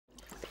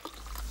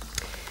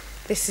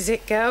This is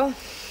it, girl.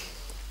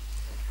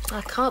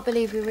 I can't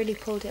believe we really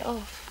pulled it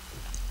off.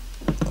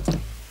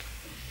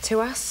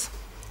 To us.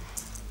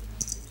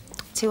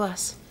 To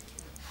us.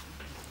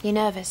 You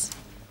nervous?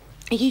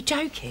 Are you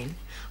joking?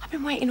 I've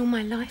been waiting all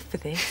my life for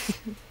this.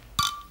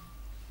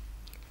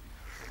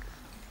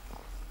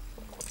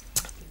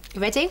 You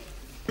ready?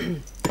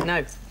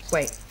 No,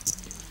 wait.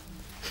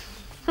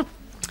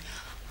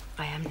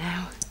 I am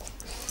now.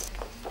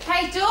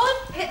 Hey,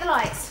 Dawn, hit the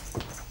lights.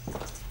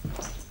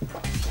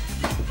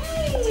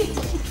 Hey.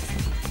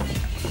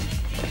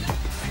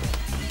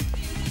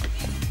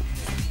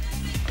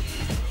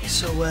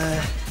 So,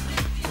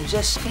 who's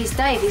this? He's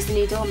Dave, he's the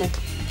new doorman.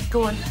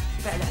 Go on, you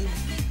better let him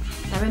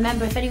in. Now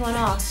remember, if anyone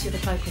asks, you're the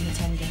cloak on the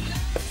tender.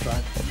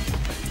 Right.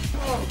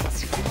 Oh,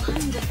 it's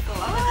wonderful.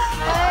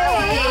 Oh,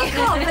 Hey! I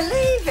can't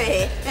believe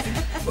it.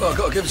 Well, I've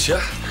got to give it to you.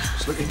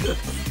 It's looking good.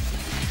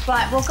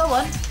 Right, well, go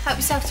on. Help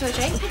yourself to a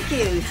drink. Thank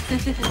you.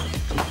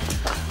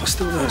 I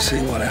still don't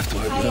see why I have to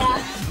open up.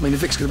 I mean, the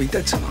Vic's going to be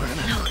dead tonight, isn't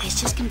it? No, it's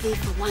just going to be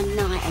for one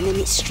night and then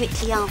it's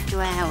strictly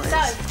after hours. So,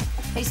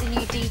 who's the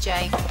new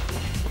DJ?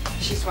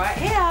 She's right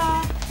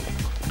here.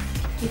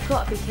 You've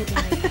got to be kidding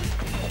me.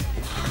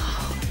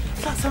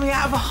 It's like something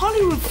out of a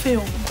Hollywood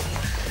film.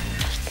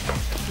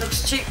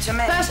 Looks cheap to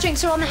me. First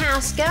drinks are on the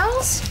house,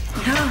 girls.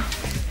 Yeah.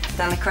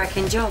 Done a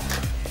cracking job.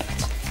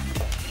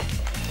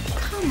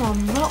 Come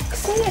on,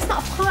 Roxy. It's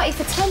not a party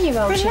for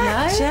 10-year-olds,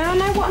 Relax, you know. yeah, I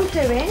know what I'm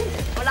doing.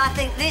 Well, I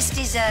think this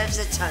deserves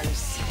a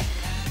toast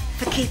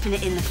for keeping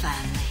it in the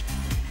family.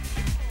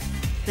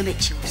 The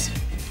Mitchells.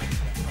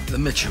 The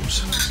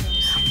Mitchells.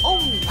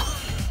 Oh!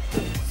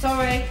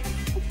 Sorry.